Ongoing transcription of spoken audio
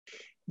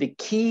The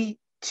key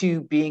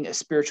to being a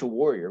spiritual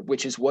warrior,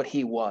 which is what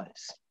he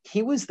was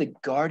the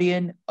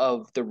guardian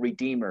of the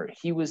Redeemer.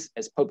 He was,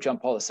 as Pope John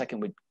Paul II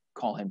would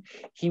call him,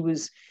 he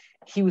was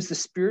the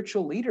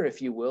spiritual leader,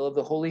 if you will, of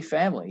the Holy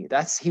Family.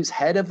 He was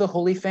head of the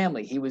Holy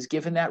Family. He was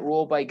given that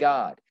role by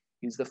God.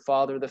 He was the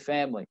father of the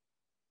family.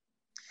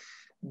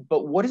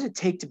 But what does it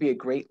take to be a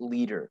great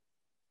leader?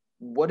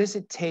 What does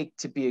it take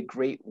to be a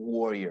great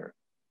warrior?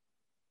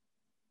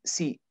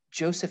 See,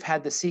 Joseph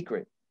had the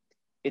secret.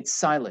 It's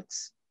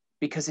silence.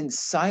 Because in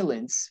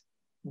silence,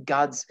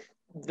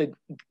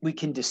 we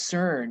can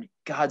discern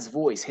God's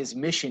voice, his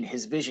mission,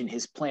 his vision,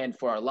 his plan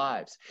for our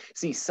lives.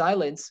 See,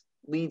 silence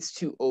leads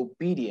to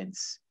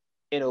obedience,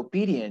 and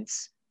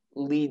obedience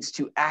leads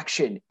to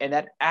action, and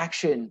that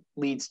action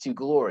leads to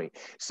glory.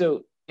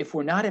 So if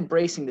we're not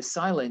embracing the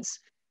silence,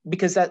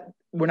 because that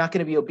we're not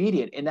going to be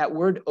obedient, and that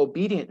word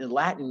obedient in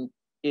Latin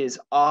is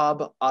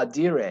ob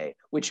audire,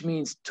 which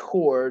means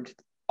toward,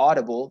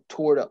 audible,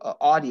 toward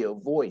audio,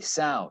 voice,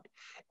 sound.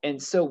 And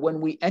so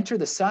when we enter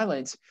the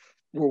silence,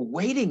 we're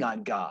waiting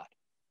on God.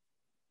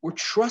 We're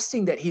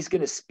trusting that he's going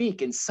to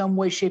speak in some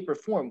way, shape, or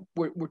form.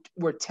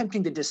 We're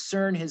attempting to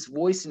discern his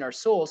voice in our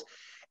souls.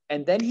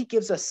 And then he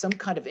gives us some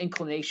kind of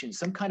inclination,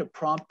 some kind of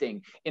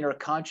prompting in our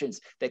conscience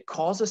that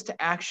calls us to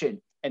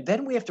action. And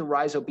then we have to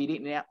rise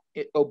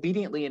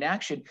obediently in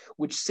action,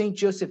 which St.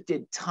 Joseph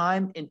did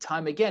time and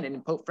time again. And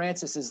in Pope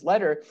Francis's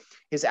letter,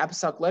 his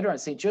apostolic letter on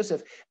St.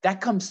 Joseph,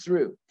 that comes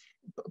through.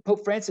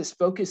 Pope Francis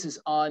focuses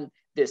on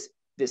this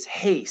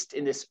haste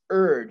and this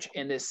urge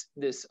and this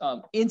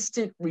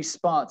instant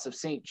response of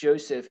St.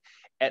 Joseph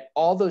at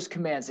all those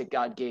commands that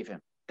God gave him.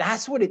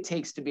 That's what it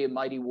takes to be a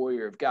mighty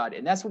warrior of God.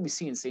 And that's what we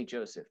see in St.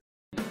 Joseph.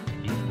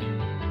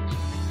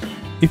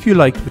 If you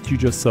liked what you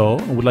just saw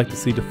and would like to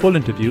see the full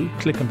interview,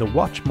 click on the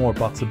Watch More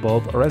box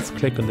above, or else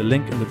click on the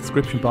link in the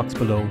description box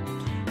below.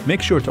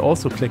 Make sure to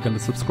also click on the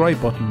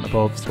subscribe button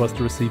above so as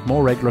to receive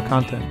more regular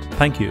content.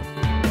 Thank you.